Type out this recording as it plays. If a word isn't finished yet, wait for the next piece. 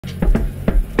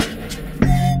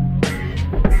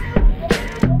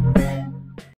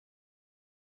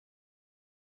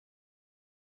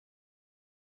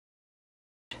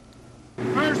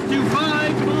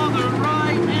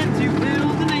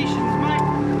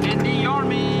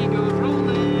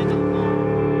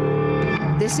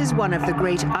This is one of the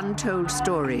great untold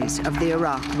stories of the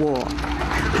Iraq War.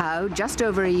 How, just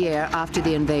over a year after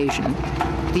the invasion,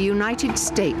 the United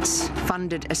States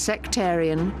funded a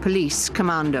sectarian police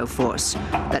commando force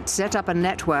that set up a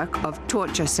network of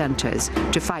torture centers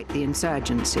to fight the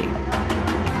insurgency.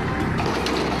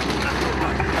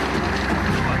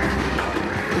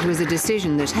 It was a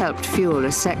decision that helped fuel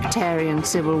a sectarian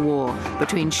civil war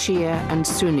between Shia and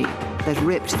Sunni that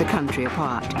ripped the country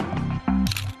apart.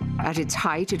 At its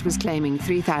height, it was claiming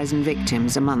 3,000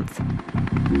 victims a month.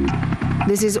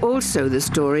 This is also the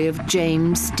story of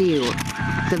James Steele,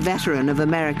 the veteran of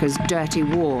America's dirty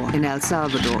war in El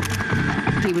Salvador.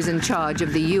 He was in charge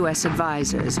of the US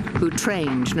advisors who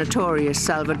trained notorious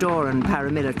Salvadoran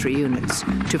paramilitary units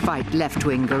to fight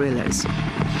left-wing guerrillas.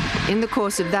 In the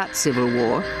course of that civil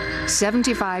war,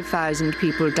 75,000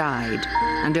 people died,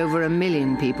 and over 1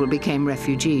 million people became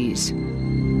refugees.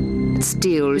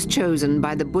 Steele was chosen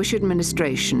by the Bush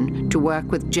administration to work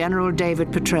with General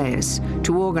David Petraeus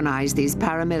to organize these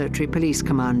paramilitary police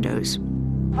commandos.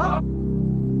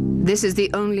 This is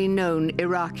the only known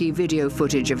Iraqi video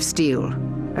footage of Steele,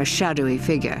 a shadowy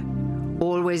figure,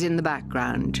 always in the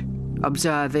background,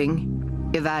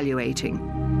 observing, evaluating.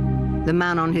 The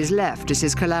man on his left is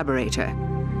his collaborator,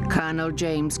 Colonel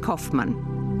James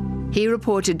Kaufman. He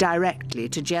reported directly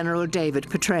to General David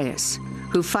Petraeus,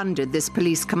 who funded this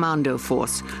police commando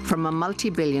force from a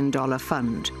multi-billion-dollar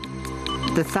fund.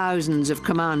 The thousands of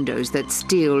commandos that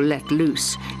Steele let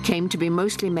loose came to be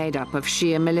mostly made up of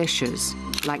Shia militias,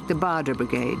 like the Badr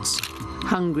brigades,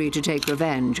 hungry to take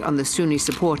revenge on the Sunni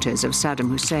supporters of Saddam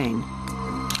Hussein.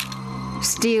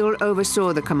 Steele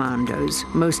oversaw the commandos,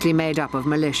 mostly made up of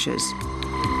militias.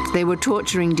 They were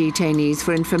torturing detainees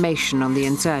for information on the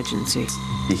insurgency.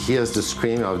 He hears the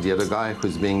scream of the other guy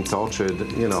who's being tortured,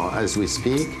 as we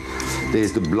speak.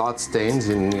 There's the blood stains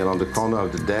in, the corner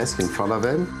of the desk in front of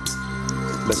him.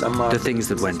 The things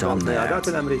that went on there,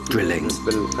 drilling,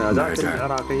 murder,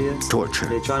 torture,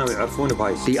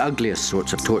 the ugliest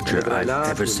sorts of torture I've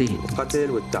ever seen.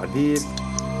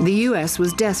 The US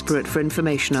was desperate for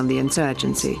information on the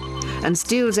insurgency, and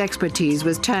Steele's expertise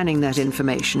was turning that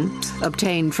information,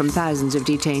 obtained from thousands of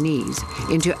detainees,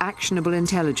 into actionable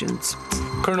intelligence.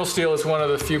 Colonel Steele is one of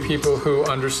the few people who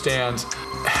understands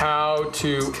how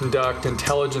to conduct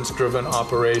intelligence-driven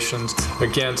operations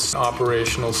against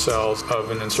operational cells of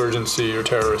an insurgency or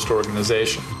terrorist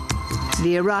organization.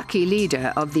 The Iraqi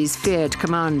leader of these feared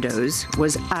commandos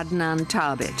was Adnan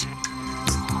Thabit.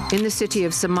 In the city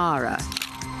of Samarra,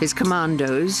 his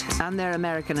commandos and their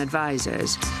American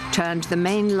advisors turned the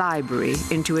main library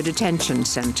into a detention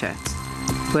center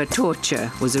where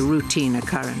torture was a routine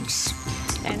occurrence.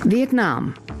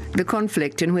 Vietnam, the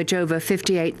conflict in which over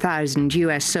 58,000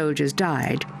 US soldiers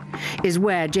died, is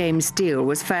where James Steele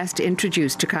was first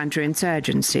introduced to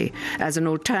counterinsurgency as an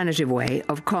alternative way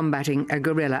of combating a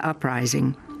guerrilla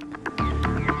uprising.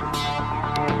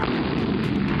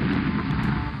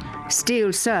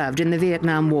 Steele served in the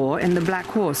Vietnam War in the Black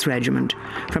Horse Regiment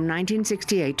from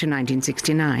 1968 to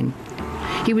 1969.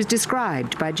 He was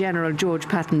described by General George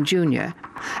Patton Jr.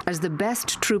 as the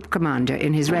best troop commander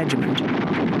in his regiment.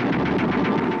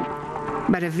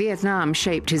 But if Vietnam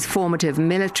shaped his formative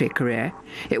military career,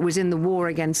 it was in the war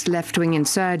against left-wing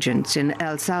insurgents in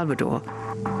El Salvador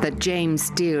that James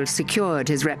Steele secured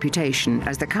his reputation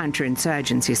as the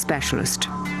counterinsurgency specialist.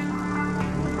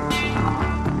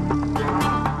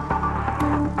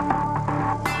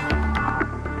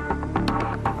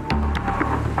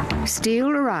 Steele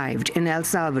arrived in El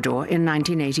Salvador in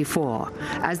 1984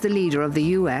 as the leader of the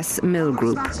U.S. Mill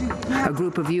Group, a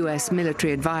group of U.S.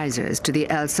 military advisors to the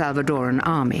El Salvadoran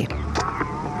army.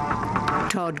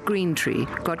 Todd Greentree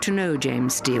got to know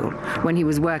James Steele when he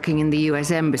was working in the U.S.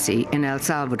 Embassy in El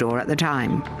Salvador at the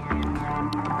time.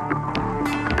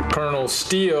 Colonel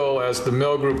Steele, as the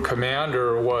Mill Group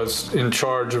commander, was in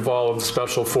charge of all of the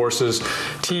Special Forces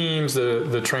teams,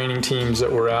 the training teams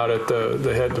that were out at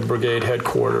the brigade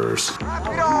headquarters.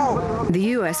 The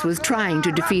U.S. was trying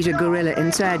to defeat a guerrilla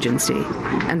insurgency,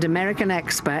 and American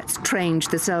experts trained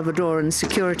the Salvadoran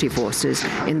security forces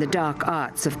in the dark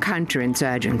arts of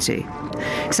counterinsurgency.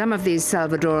 Some of these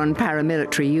Salvadoran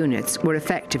paramilitary units were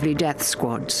effectively death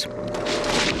squads.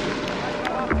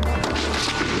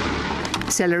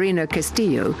 Celerino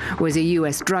Castillo was a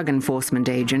U.S. drug enforcement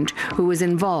agent who was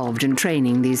involved in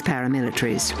training these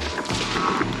paramilitaries.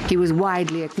 He was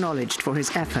widely acknowledged for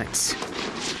his efforts.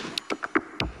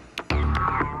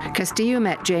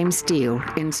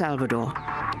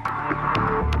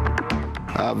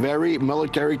 I very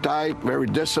military type, very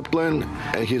disciplined.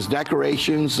 His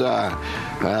decorations,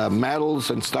 medals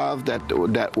and stuff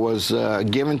that was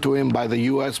given to him by the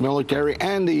U.S. military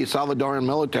and the Salvadoran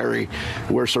military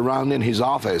were surrounding his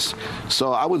office.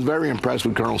 So I was very impressed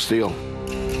with Colonel Steele.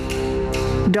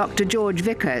 Dr. George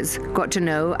Vickers got to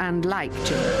know and liked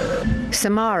him.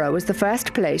 Samara was the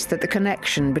first place that the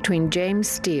connection between James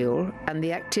Steele and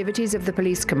the activities of the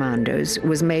police commandos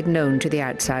was made known to the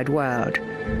outside world.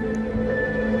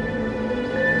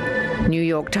 New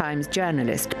York Times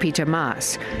journalist Peter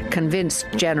Maas convinced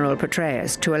General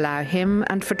Petraeus to allow him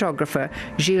and photographer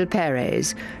Gilles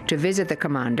Perez to visit the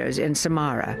commandos in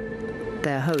Samara.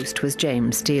 Their host was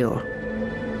James Steele.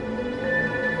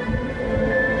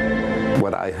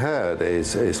 What I heard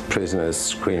is prisoners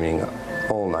screaming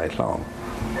all night long.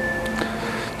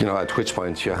 You know, at which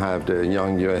point you have the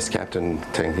young U.S. captain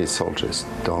telling his soldiers,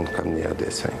 don't come near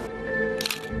this thing.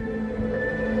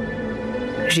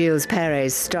 Gilles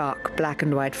Perez's stark black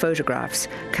and white photographs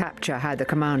capture how the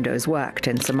commandos worked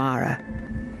in Samara.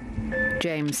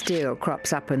 James Steele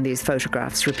crops up in these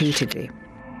photographs repeatedly.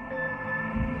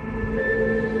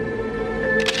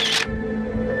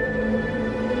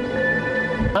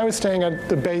 I was staying at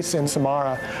the base in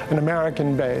Samara, an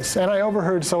American base, and I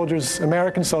overheard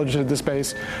American soldiers at this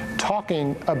base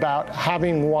talking about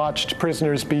having watched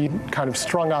prisoners be kind of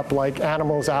strung up like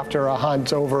animals after a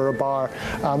hunt over a bar,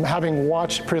 having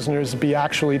watched prisoners be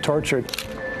actually tortured.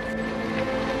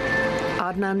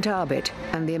 Adnan Thabit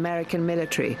and the American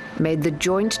military made the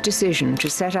joint decision to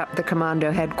set up the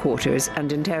commando headquarters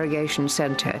and interrogation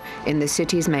center in the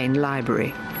city's main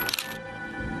library.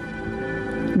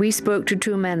 We spoke to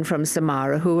two men from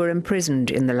Samara who were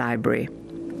imprisoned in the library.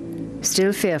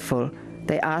 Still fearful,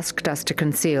 they asked us to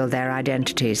conceal their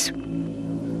identities. We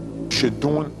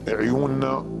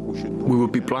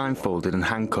would be blindfolded and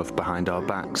handcuffed behind our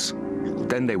backs.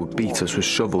 Then they would beat us with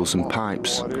shovels and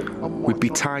pipes. We'd be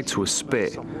tied to a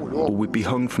spit, or we'd be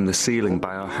hung from the ceiling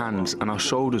by our hands, and our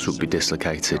shoulders would be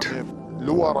dislocated.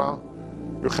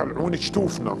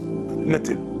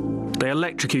 They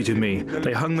electrocuted me.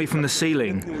 They hung me from the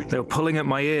ceiling. They were pulling at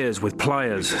my ears with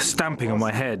pliers, stamping on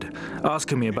my head,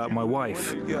 asking me about my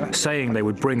wife, saying they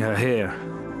would bring her here.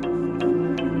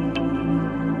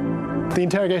 The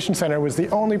interrogation center was the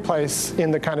only place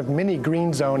in the kind of mini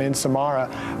green zone in Samara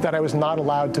that I was not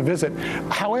allowed to visit.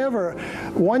 However,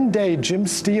 one day Jim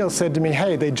Steele said to me,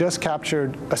 hey, they just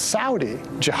captured a Saudi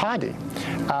jihadi.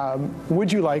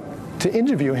 Would you like to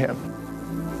interview him?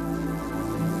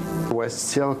 We're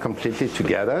still completely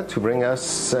together to bring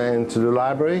us into the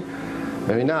library?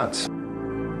 Maybe not.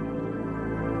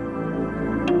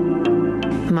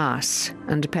 Maas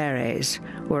and Perez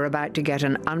were about to get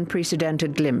an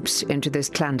unprecedented glimpse into this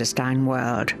clandestine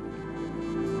world.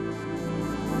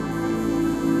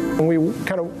 We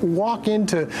kind of walk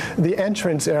into the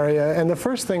entrance area, and the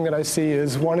first thing that I see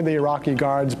is one of the Iraqi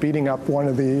guards beating up one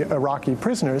of the Iraqi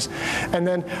prisoners. And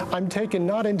then I'm taken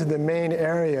not into the main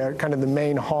area, kind of the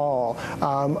main hall,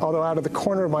 although out of the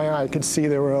corner of my eye I could see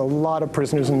there were a lot of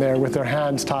prisoners in there with their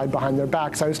hands tied behind their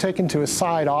backs. I was taken to a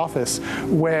side office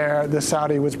where the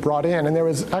Saudi was brought in, and there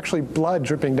was actually blood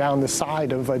dripping down the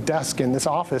side of a desk in this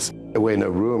office. We're in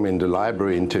a room in the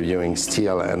library interviewing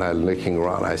Steele, and I'm looking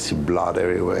around, I see blood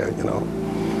everywhere, you know.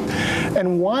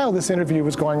 And while this interview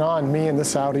was going on, me and the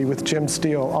Saudi with Jim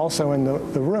Steele also in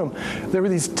the room, there were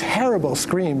these terrible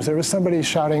screams. There was somebody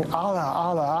shouting, Allah,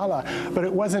 Allah, Allah, but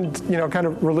it wasn't, you know, kind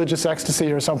of religious ecstasy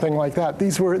or something like that.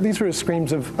 These were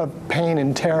screams of pain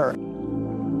and terror.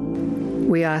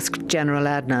 We asked General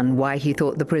Adnan why he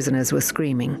thought the prisoners were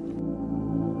screaming.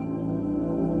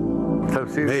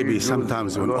 Maybe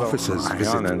sometimes when officers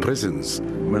visit prisons,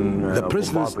 the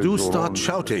prisoners do start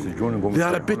shouting. They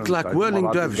are a bit like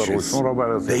whirling dervishes.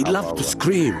 They love to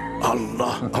scream,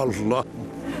 Allah, Allah.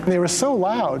 They were so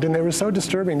loud and they were so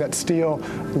disturbing that Steele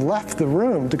left the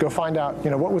room to go find out, you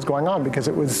know, what was going on, because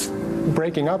it was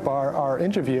breaking up our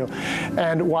interview.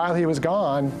 And while he was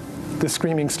gone, the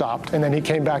screaming stopped, and then he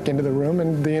came back into the room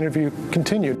and the interview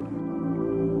continued.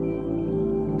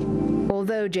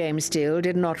 Although James Steele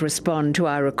did not respond to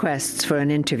our requests for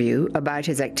an interview about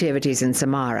his activities in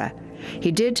Samara,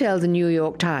 he did tell the New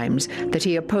York Times that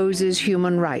he opposes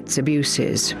human rights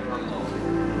abuses.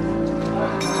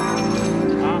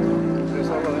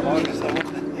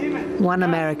 One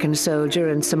American soldier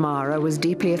in Samara was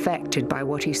deeply affected by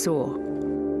what he saw.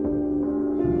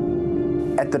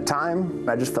 At the time,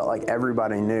 I just felt like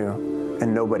everybody knew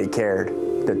and nobody cared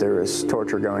that there was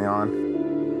torture going on.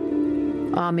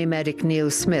 Army medic Neil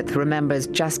Smith remembers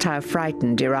just how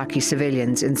frightened Iraqi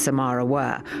civilians in Samara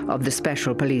were of the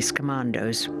Special Police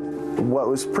Commandos. What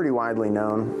was pretty widely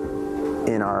known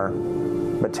in our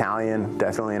battalion,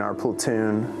 definitely in our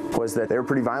platoon, was that they were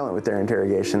pretty violent with their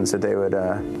interrogations, that they would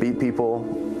beat people,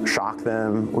 shock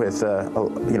them with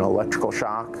electrical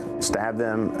shock, stab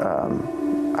them.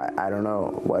 I don't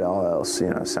know what all else,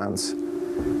 sounds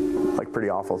like pretty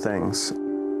awful things.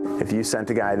 If you sent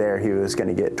a guy there, he was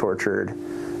going to get tortured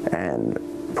and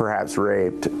perhaps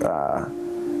raped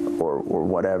or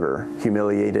whatever,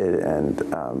 humiliated and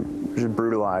just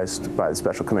brutalized by the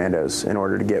Special Commandos in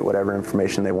order to get whatever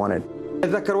information they wanted. I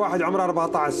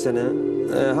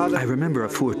remember a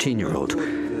 14-year-old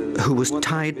who was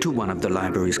tied to one of the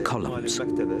library's columns,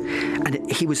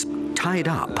 and he was tied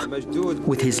up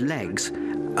with his legs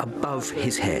above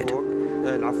his head,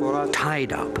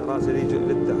 tied up.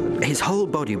 His whole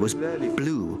body was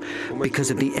blue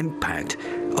because of the impact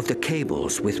of the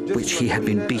cables with which he had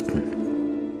been beaten.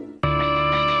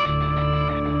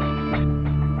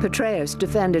 Petraeus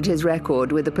defended his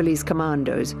record with the police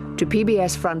commandos to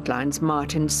PBS Frontline's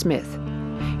Martin Smith.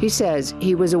 He says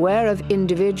he was aware of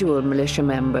individual militia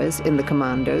members in the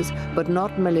commandos, but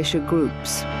not militia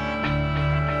groups.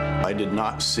 I did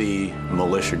not see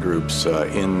militia groups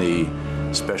in the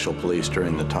special police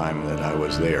during the time that I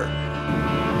was there.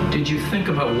 Did you think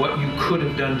about what you could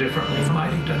have done differently, might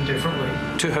have done differently,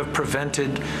 to have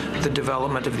prevented the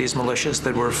development of these militias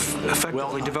that were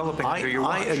effectively developing under your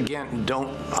watch?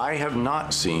 I have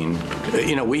not seen,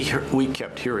 we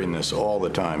kept hearing this all the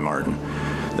time, Martin,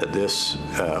 that this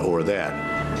or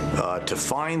that. To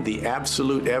find the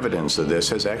absolute evidence of this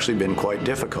has actually been quite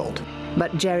difficult.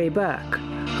 But Jerry Burke,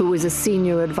 who was a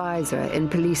senior advisor in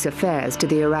police affairs to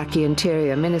the Iraqi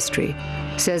Interior Ministry,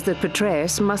 says that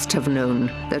Petraeus must have known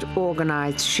that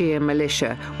organized Shia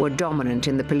militia were dominant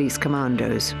in the police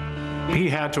commandos. He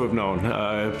had to have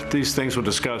known. These things were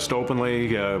discussed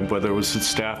openly, whether it was at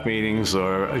staff meetings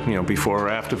or before or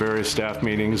after various staff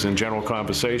meetings and general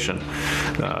conversation.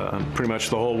 Pretty much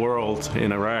the whole world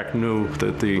in Iraq knew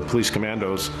that the police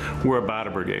commandos were a Bata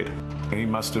brigade. He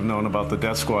must have known about the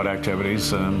death squad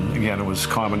activities. Again, it was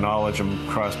common knowledge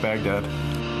across Baghdad.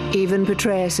 Even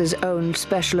Petraeus's own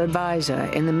special advisor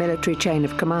in the military chain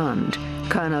of command,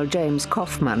 Colonel James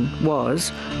Kaufman,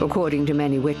 was, according to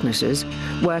many witnesses,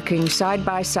 working side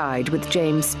by side with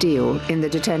James Steele in the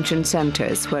detention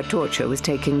centers where torture was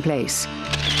taking place.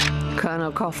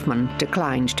 Colonel Kaufman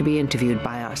declined to be interviewed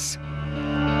by us.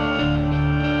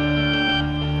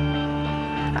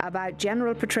 About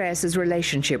General Petraeus's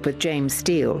relationship with James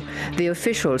Steele, the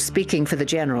official speaking for the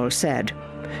general said,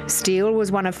 Steele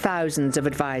was one of thousands of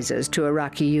advisors to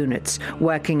Iraqi units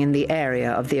working in the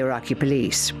area of the Iraqi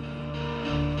police.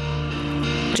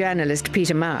 Journalist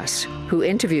Peter Maas, who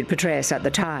interviewed Petraeus at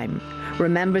the time,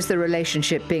 remembers the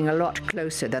relationship being a lot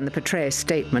closer than the Petraeus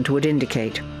statement would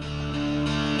indicate.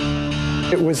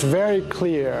 It was very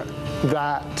clear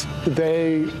that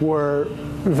they were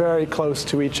very close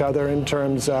to each other in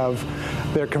terms of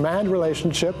their command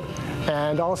relationship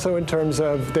and also in terms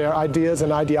of their ideas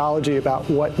and ideology about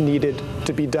what needed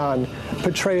to be done.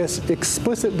 Petraeus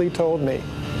explicitly told me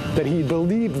that he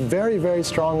believed very, very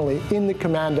strongly in the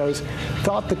commandos,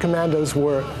 thought the commandos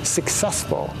were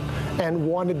successful, and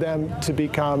wanted them to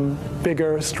become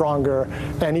bigger, stronger,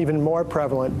 and even more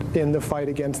prevalent in the fight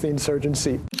against the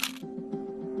insurgency.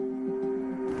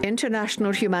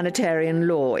 International humanitarian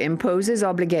law imposes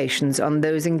obligations on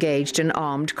those engaged in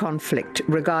armed conflict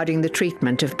regarding the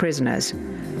treatment of prisoners.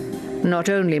 Not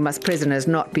only must prisoners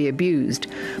not be abused,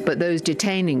 but those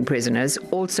detaining prisoners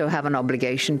also have an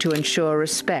obligation to ensure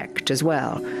respect as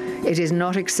well. It is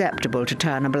not acceptable to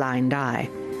turn a blind eye.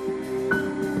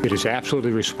 It is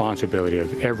absolutely the responsibility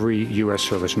of every U.S.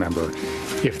 service member,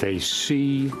 if they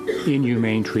see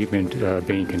inhumane treatment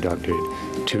being conducted,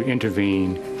 to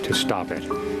intervene to stop it.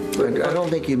 I don't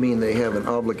think you mean they have an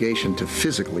obligation to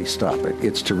physically stop it.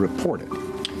 It's to report it.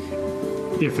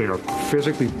 If they are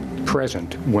physically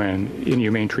present when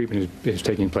inhumane treatment is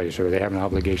taking place, or they have an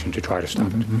obligation to try to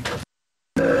stop it.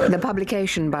 The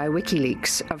publication by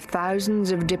WikiLeaks of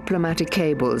thousands of diplomatic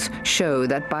cables show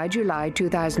that by July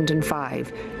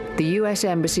 2005, the U.S.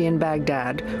 Embassy in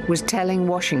Baghdad was telling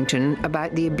Washington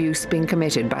about the abuse being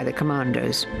committed by the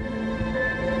commandos.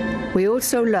 We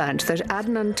also learnt that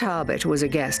Adnan Tarbit was a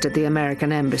guest at the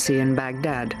American Embassy in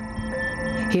Baghdad.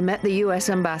 He met the U.S.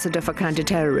 ambassador for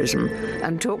counterterrorism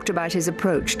and talked about his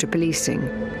approach to policing.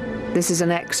 This is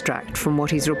an extract from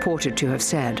what he's reported to have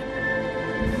said.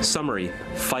 Summary: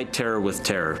 fight terror with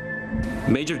terror.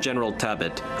 Major General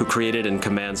Tabit, who created and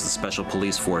commands the Special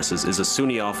Police Forces, is a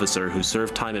Sunni officer who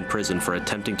served time in prison for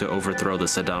attempting to overthrow the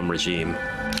Saddam regime.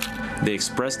 They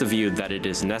expressed the view that it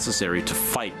is necessary to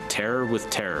fight terror with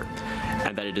terror,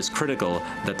 and that it is critical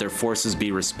that their forces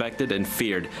be respected and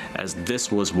feared, as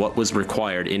this was what was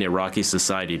required in Iraqi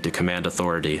society to command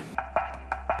authority.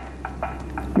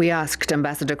 We asked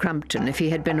Ambassador Crumpton if he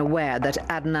had been aware that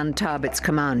Adnan Thabit's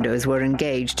commandos were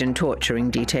engaged in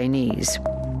torturing detainees.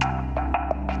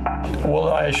 Well,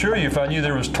 I assure you, if I knew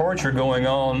there was torture going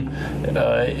on at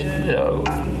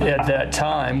that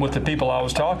time with the people I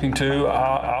was talking to,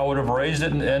 I would have raised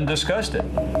it and discussed it.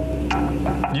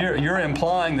 You're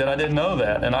implying that I didn't know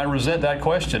that, and I resent that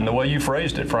question, the way you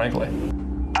phrased it, frankly.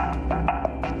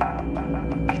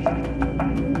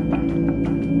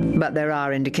 But there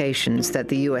are indications that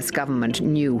the U.S. government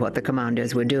knew what the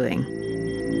commandos were doing.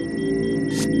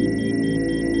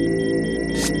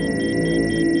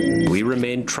 We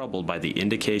remain troubled by the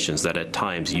indications that at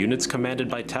times units commanded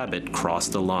by Thabit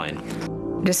crossed the line.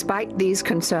 Despite these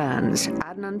concerns,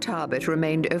 Adnan Thabit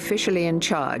remained officially in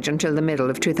charge until the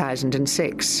middle of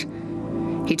 2006.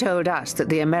 He told us that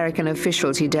the American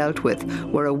officials he dealt with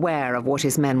were aware of what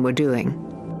his men were doing.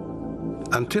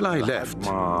 Until I left,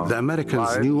 the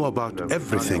Americans knew about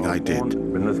everything I did.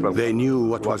 They knew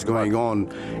what was going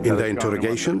on in the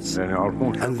interrogations,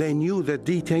 and they knew the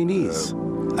detainees.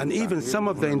 And even some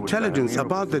of the intelligence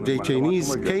about the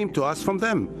detainees came to us from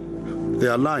them. They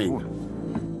are lying.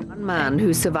 One man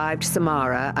who survived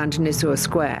Samara and Nisour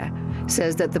Square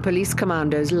says that the police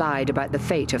commandos lied about the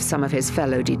fate of some of his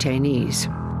fellow detainees.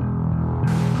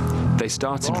 They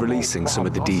started releasing some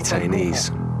of the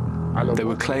detainees. They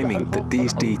were claiming that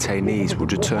these detainees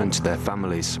would return to their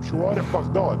families.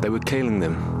 They were killing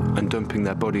them and dumping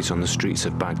their bodies on the streets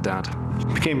of Baghdad.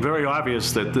 It became very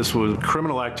obvious that this was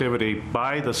criminal activity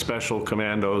by the special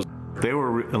commandos. They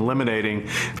were eliminating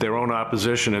their own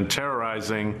opposition and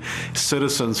terrorizing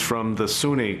citizens from the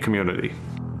Sunni community.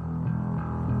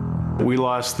 We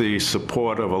lost the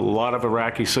support of a lot of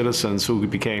Iraqi citizens who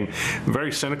became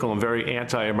very cynical and very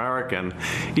anti-American.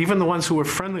 Even the ones who were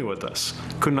friendly with us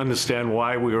couldn't understand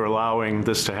why we were allowing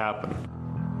this to happen.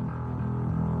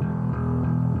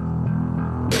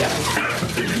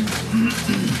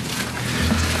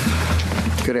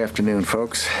 Good afternoon,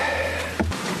 folks.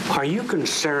 Are you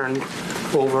concerned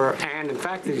over, and in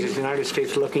fact, the United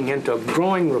States looking into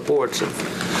growing reports of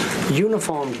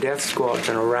uniformed death squads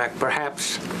in Iraq,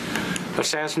 perhaps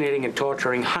assassinating and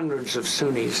torturing hundreds of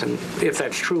Sunnis? And if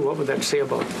that's true, what would that say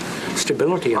about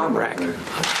stability in Iraq?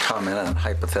 Comment on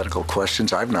hypothetical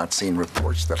questions. I've not seen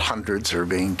reports that hundreds are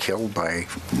being killed by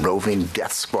roving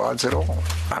death squads at all.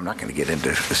 I'm not going to get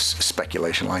into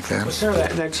speculation like that. Well, sir,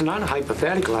 that's not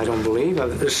hypothetical, I don't believe.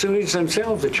 The Sunnis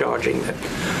themselves are charging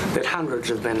that hundreds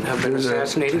have been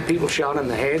assassinated, people shot in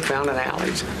the head, found in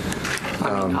alleys.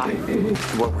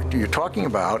 What you're talking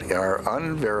about are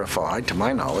unverified, to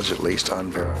my knowledge at least,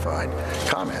 unverified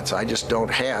comments. I just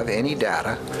don't have any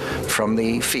data from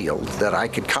the field that I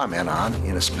could comment on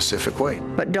in a specific way.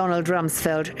 But Donald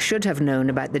Rumsfeld should have known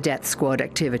about the death squad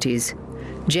activities.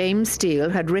 James Steele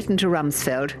had written to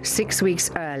Rumsfeld 6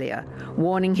 weeks earlier,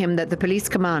 warning him that the police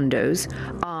commandos,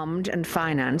 armed and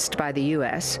financed by the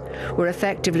US, were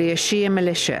effectively a Shia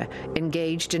militia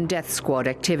engaged in death squad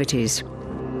activities.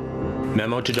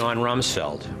 Memo to Don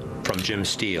Rumsfeld from Jim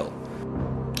Steele.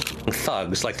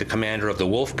 Thugs like the commander of the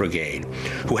Wolf Brigade,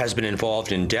 who has been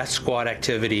involved in death squad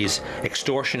activities,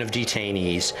 extortion of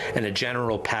detainees, and a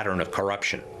general pattern of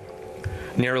corruption.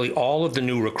 Nearly all of the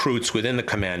new recruits within the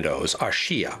commandos are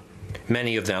Shia.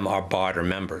 Many of them are Badr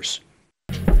members.